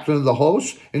captain of the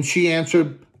host? And she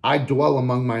answered, I dwell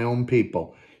among my own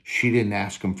people. She didn't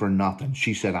ask him for nothing.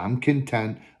 She said, I'm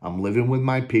content. I'm living with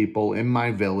my people in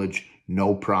my village.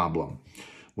 No problem.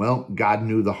 Well, God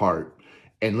knew the heart.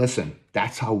 And listen,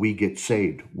 that's how we get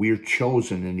saved. We're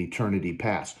chosen in eternity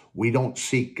past. We don't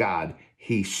seek God.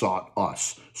 He sought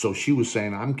us. So she was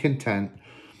saying, I'm content.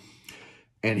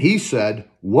 And he said,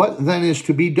 what then is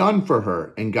to be done for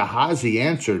her? And Gehazi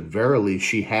answered, verily,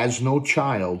 she has no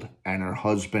child, and her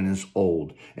husband is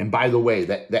old. And by the way,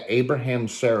 that Abraham,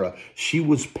 Sarah, she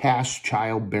was past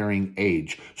childbearing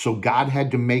age. So God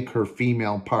had to make her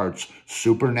female parts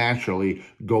supernaturally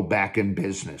go back in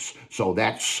business. So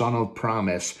that son of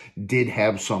promise did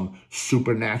have some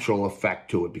supernatural effect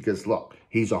to it. Because look,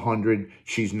 he's 100,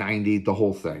 she's 90, the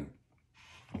whole thing.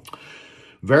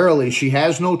 Verily, she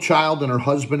has no child, and her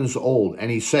husband is old. And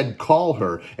he said, call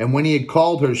her. And when he had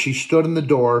called her, she stood in the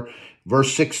door.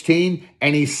 Verse 16,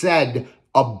 and he said,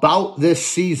 about this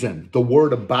season. The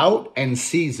word about and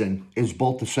season is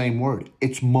both the same word.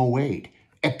 It's moed,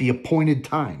 at the appointed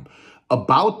time.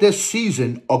 About this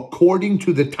season, according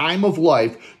to the time of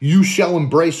life, you shall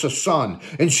embrace a son.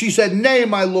 And she said, nay,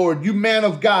 my lord, you man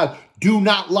of God, do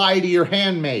not lie to your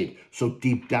handmaid. So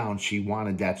deep down, she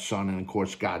wanted that son, and of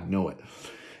course, God knew it.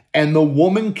 And the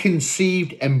woman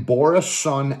conceived and bore a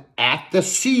son at the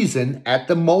season, at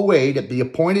the moed, at the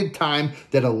appointed time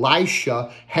that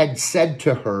Elisha had said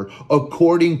to her,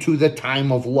 according to the time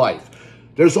of life.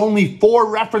 There's only 4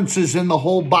 references in the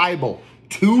whole Bible.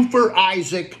 2 for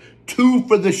Isaac, 2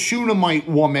 for the Shunammite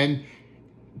woman,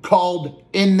 called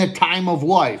in the time of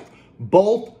life.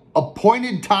 Both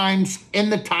appointed times in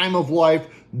the time of life.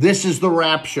 This is the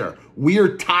rapture. We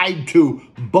are tied to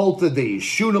both of these.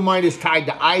 Shunammite is tied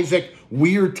to Isaac.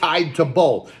 We are tied to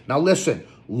both. Now listen,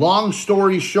 long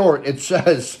story short, it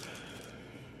says,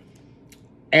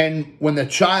 and when the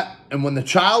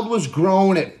child was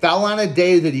grown, it fell on a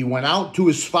day that he went out to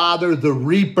his father, the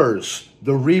reapers,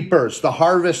 the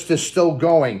harvest is still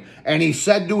going. And he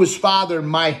said to his father,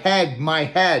 my head, my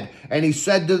head. And he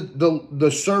said to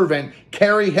the servant,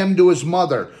 carry him to his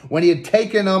mother. When he had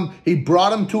taken him, he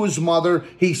brought him to his mother.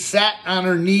 He sat on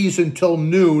her knees until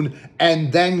noon,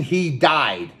 and then he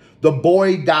died. The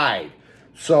boy died.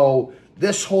 So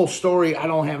this whole story, I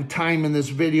don't have time in this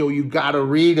video. You got to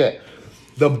read it.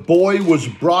 The boy was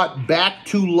brought back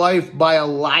to life by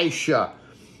Elisha.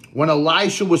 When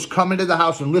Elisha was coming to the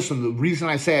house, and listen, the reason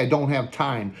I say I don't have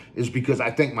time is because I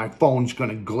think my phone's going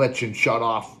to glitch and shut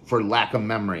off for lack of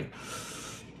memory.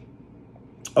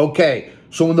 Okay,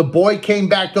 so when the boy came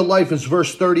back to life is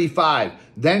verse 35.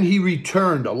 Then he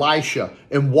returned, Elisha,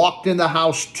 and walked in the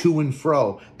house to and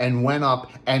fro, and went up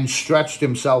and stretched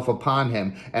himself upon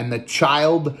him. And the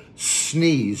child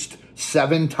sneezed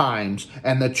 7 times,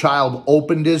 and the child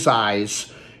opened his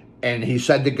eyes. And he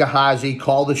said to Gehazi,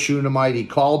 call the Shunammite. He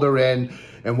called her in.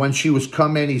 And when she was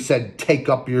come in, he said, take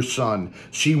up your son.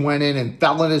 She went in and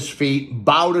fell at his feet,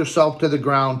 bowed herself to the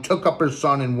ground, took up her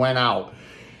son, and went out.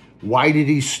 Why did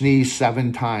he sneeze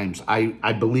 7 times?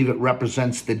 I believe it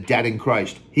represents the dead in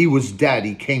Christ. He was dead.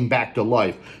 He came back to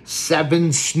life.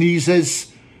 7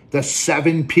 sneezes, the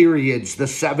 7 periods, the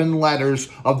 7 letters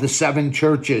of the 7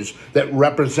 churches that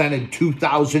represented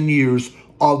 2,000 years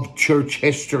of church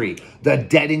history. The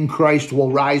dead in Christ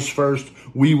will rise first.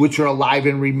 We which are alive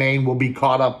and remain will be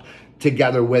caught up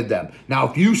together with them. Now,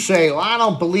 if you say, well, I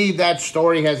don't believe that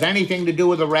story has anything to do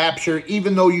with the rapture,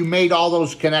 even though you made all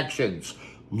those connections,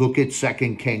 look at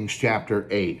 2 Kings chapter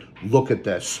 8. Look at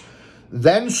this.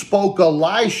 Then spoke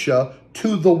Elisha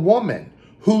to the woman,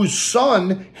 whose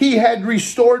son he had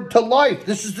restored to life.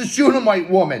 This is the Shunammite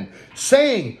woman,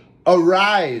 saying,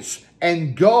 arise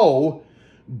and go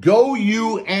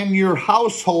you and your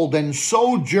household and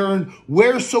sojourn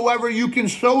wheresoever you can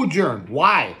sojourn.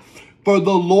 Why? For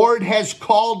the Lord has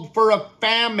called for a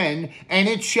famine, and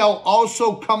it shall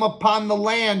also come upon the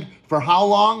land. For how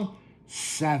long?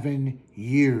 7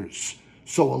 years.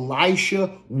 So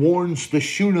Elisha warns the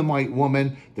Shunammite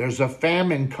woman, there's a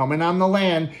famine coming on the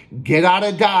land. Get out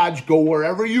of Dodge. Go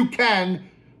wherever you can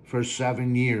for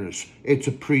 7 years. It's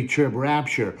a pre-trib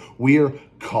rapture. We are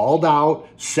called out,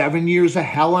 7 years of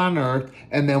hell on earth,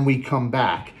 and then we come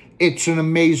back. It's an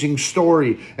amazing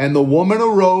story. And the woman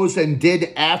arose and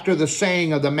did after the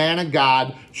saying of the man of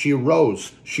God. She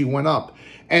arose, she went up,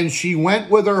 and she went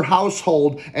with her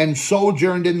household and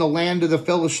sojourned in the land of the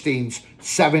Philistines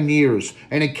 7 years.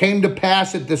 And it came to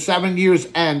pass at the 7 years'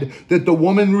 end that the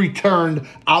woman returned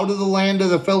out of the land of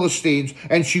the Philistines,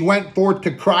 and she went forth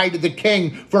to cry to the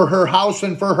king for her house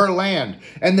and for her land.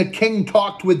 And the king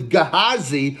talked with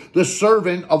Gehazi, the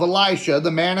servant of Elisha,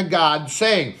 the man of God,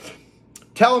 saying,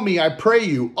 Tell me, I pray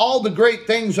you, all the great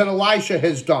things that Elisha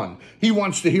has done. He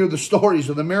wants to hear the stories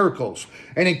of the miracles.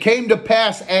 And it came to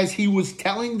pass as he was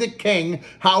telling the king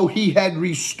how he had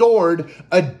restored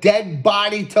a dead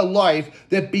body to life,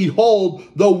 that behold,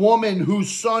 the woman whose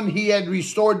son he had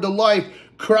restored to life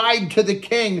cried to the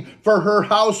king for her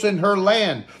house and her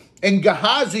land. And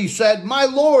Gehazi said, my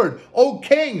lord, O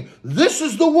king, this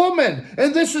is the woman,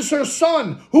 and this is her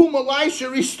son, whom Elisha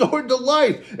restored to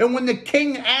life. And when the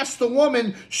king asked the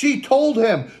woman, she told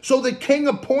him. So the king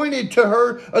appointed to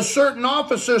her a certain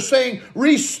officer, saying,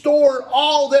 restore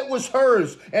all that was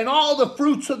hers, and all the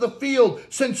fruits of the field,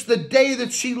 since the day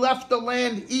that she left the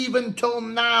land, even till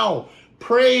now.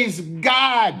 Praise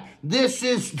God. This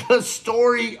is the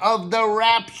story of the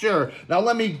rapture. Now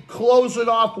let me close it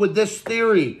off with this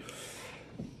theory.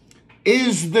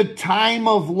 Is the time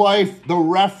of life the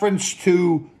reference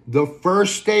to the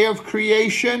first day of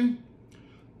creation?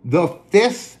 The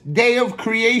fifth day of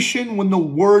creation, when the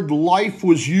word life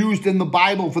was used in the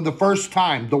Bible for the first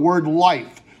time? The word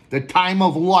life, the time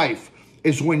of life,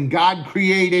 is when God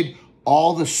created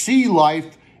all the sea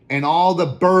life and all the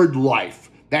bird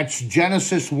life. That's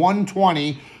Genesis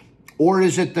 1:20. Or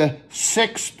is it the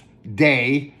sixth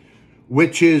day,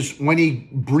 which is when he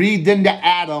breathed into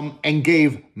Adam and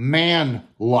gave man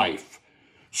life?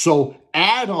 So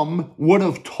Adam would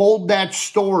have told that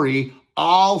story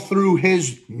all through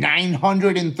his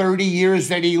 930 years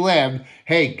that he lived.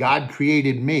 Hey, God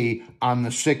created me on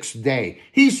the sixth day.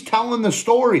 He's telling the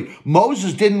story.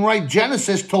 Moses didn't write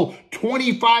Genesis till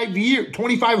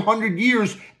 2,500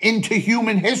 years into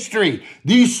human history.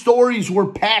 These stories were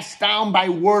passed down by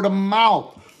word of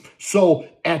mouth. So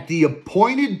at the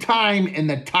appointed time in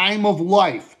the time of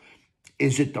life,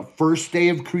 is it the first day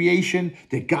of creation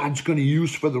that God's going to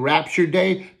use for the rapture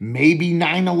day? Maybe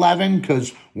 9/11,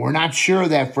 because we're not sure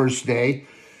of that first day.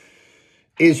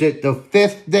 Is it the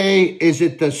fifth day? Is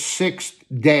it the sixth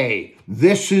day?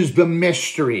 This is the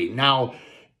mystery. Now,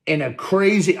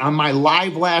 on my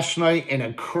live last night, in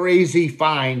a crazy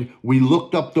find, we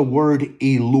looked up the word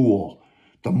Elul.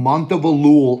 The month of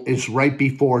Elul is right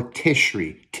before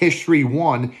Tishri. Tishri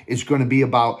 1 is going to be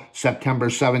about September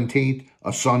 17th,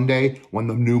 a Sunday, when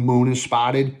the new moon is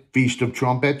spotted, Feast of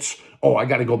Trumpets. Oh, I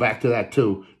got to go back to that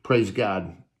too. Praise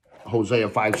God. Hosea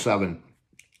 5:7.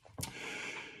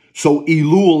 So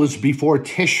Elul is before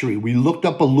Tishri. We looked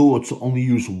up Elul. It's only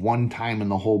used one time in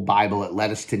the whole Bible. It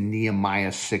led us to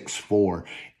Nehemiah 6:4.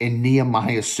 In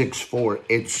Nehemiah 6:4,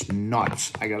 it's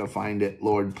nuts. I got to find it.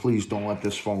 Lord, please don't let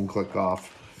this phone click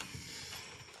off.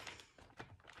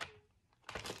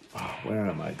 Oh, where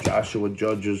am I? Joshua,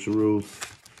 Judges, Ruth,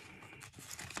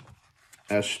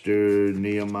 Esther,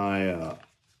 Nehemiah.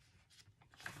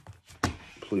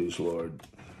 Please, Lord.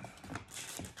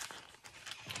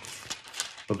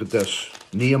 Look at this.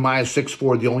 Nehemiah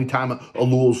 6:4, the only time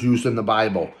Elul is used in the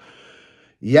Bible.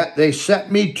 Yet they set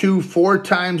me to 4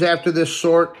 times after this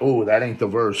sort. Oh, that ain't the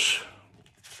verse.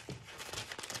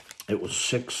 It was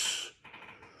 6.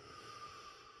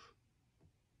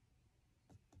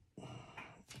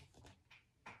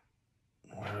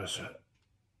 Where is it?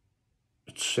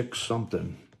 It's 6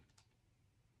 something.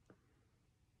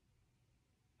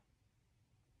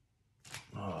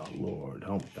 Oh, Lord.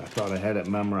 I thought I had it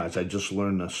memorized. I just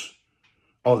learned this.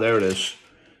 Oh, there it is.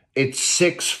 It's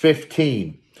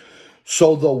 6:15.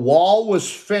 So the wall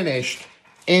was finished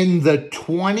in the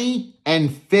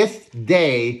 25th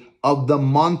day of the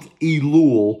month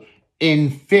Elul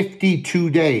in 52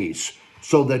 days.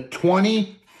 So the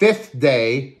 25th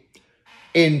day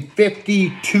in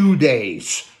 52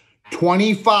 days.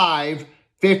 25,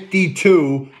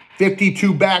 52.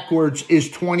 52 backwards is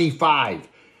 25.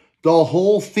 The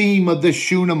whole theme of the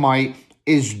Shunammite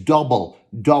is double,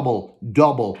 double,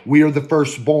 double. We are the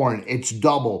firstborn. It's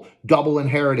double, double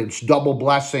inheritance, double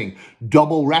blessing,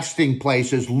 double resting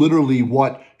place is literally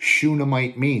what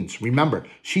Shunammite means. Remember,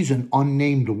 she's an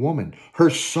unnamed woman.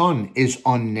 Her son is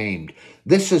unnamed.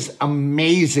 This is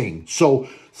amazing. So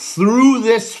through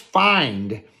this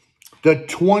find, the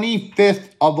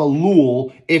 25th of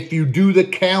Elul, if you do the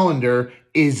calendar,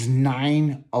 is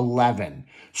 9/11.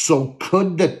 So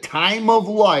could the time of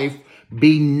life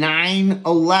be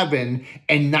 9/11,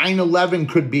 and 9/11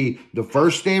 could be the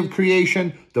first day of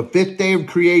creation, the 5th day of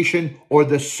creation, or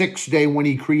the 6th day when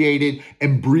he created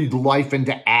and breathed life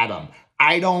into Adam?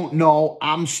 I don't know.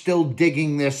 I'm still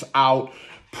digging this out.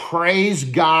 Praise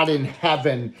God in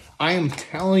heaven. I am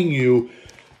telling you,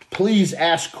 please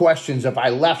ask questions. If I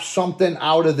left something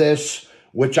out of this,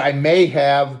 which I may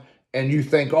have, and you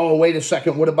think, oh, wait a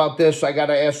second, what about this? I got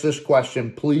to ask this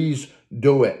question. Please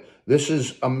do it. This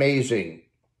is amazing.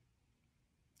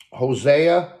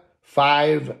 Hosea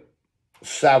 5,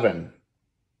 7.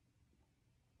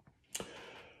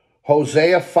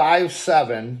 Hosea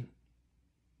 5:7.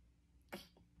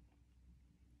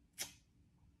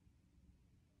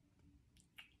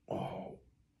 Oh,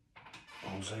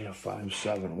 Hosea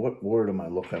 5:7. What word am I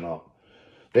looking up?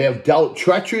 They have dealt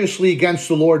treacherously against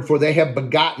the Lord, for they have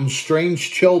begotten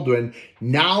strange children.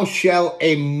 Now shall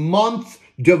a month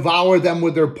devour them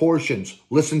with their portions.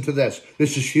 Listen to this.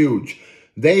 This is huge.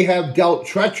 They have dealt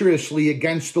treacherously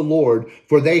against the Lord,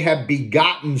 for they have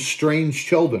begotten strange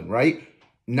children, right?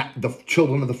 Not the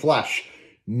children of the flesh.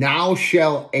 Now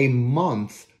shall a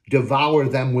month devour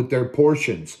them with their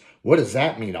portions. What does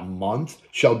that mean? A month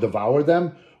shall devour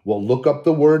them? Well, look up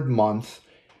the word month.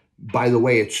 By the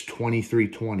way, it's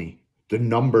 2320. The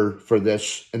number for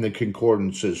this in the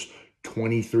concordance is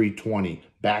 2320.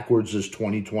 Backwards is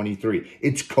 2023.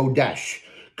 It's Kodesh.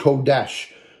 Kodesh.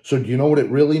 So do you know what it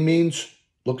really means?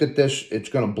 Look at this. It's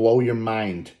going to blow your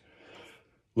mind.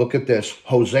 Look at this.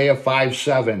 Hosea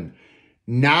 5:7.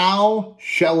 Now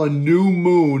shall a new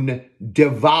moon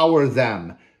devour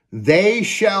them. They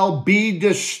shall be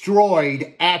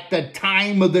destroyed at the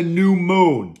time of the new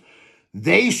moon.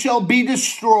 They shall be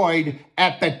destroyed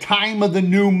at the time of the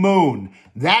new moon.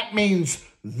 That means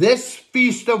this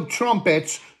Feast of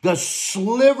Trumpets, the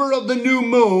sliver of the new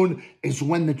moon, is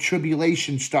when the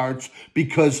tribulation starts,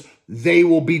 because they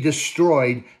will be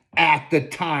destroyed at the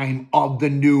time of the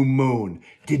new moon.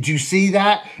 Did you see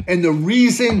that? And the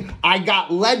reason I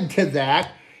got led to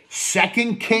that,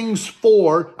 2 Kings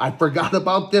 4, I forgot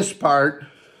about this part.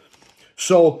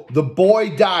 So the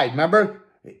boy died, remember?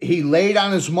 He laid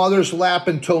on his mother's lap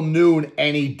until noon,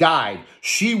 and he died.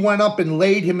 She went up and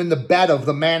laid him in the bed of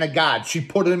the man of God. She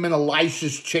put him in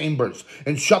Elisha's chambers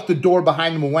and shut the door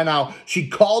behind him and went out. She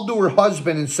called to her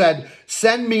husband and said,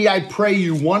 "Send me, I pray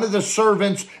you, one of the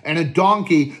servants and a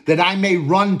donkey, that I may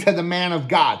run to the man of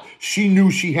God." She knew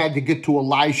she had to get to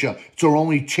Elisha. It's her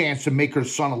only chance to make her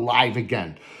son alive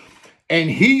again. And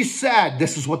he said,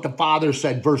 this is what the father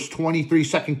said, verse 23,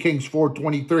 2 Kings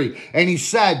 4:23. And he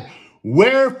said,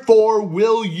 "Wherefore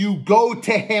will you go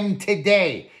to him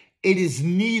today? It is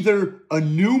neither a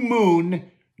new moon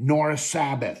nor a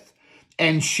Sabbath."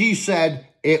 And she said,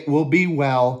 "It will be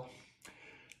well."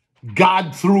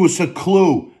 God threw us a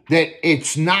clue that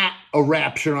it's not a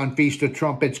rapture on Feast of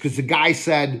Trumpets, because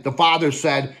the father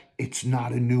said, it's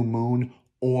not a new moon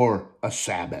or a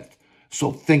Sabbath.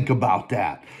 So think about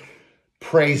that.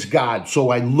 Praise God.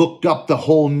 So I looked up the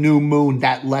whole new moon.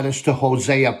 That led us to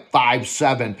Hosea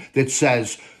 5:7 that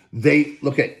says, they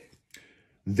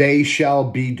shall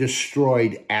be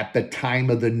destroyed at the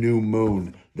time of the new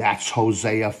moon. That's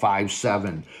Hosea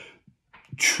 5:7.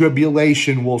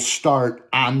 Tribulation will start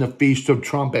on the Feast of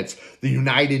Trumpets. The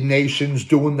United Nations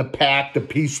doing the pact, the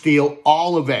peace deal,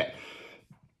 all of it.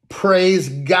 Praise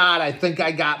God. I think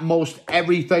I got most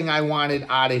everything I wanted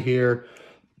out of here.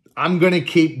 I'm going to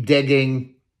keep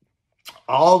digging.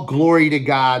 All glory to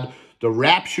God. The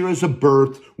rapture is a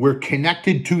birth. We're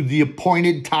connected to the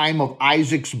appointed time of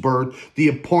Isaac's birth, the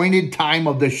appointed time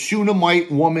of the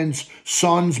Shunammite woman's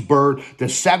son's birth, the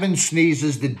 7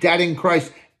 sneezes, the dead in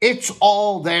Christ. It's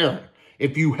all there.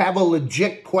 If you have a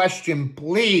legit question,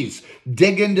 please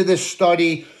dig into this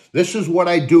study. This is what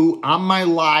I do on my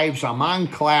lives. I'm on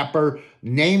Clapper.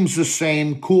 Name's the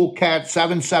same,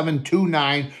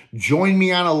 CoolCat7729. Join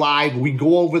me on a live. We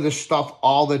go over this stuff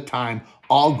all the time.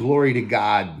 All glory to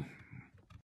God.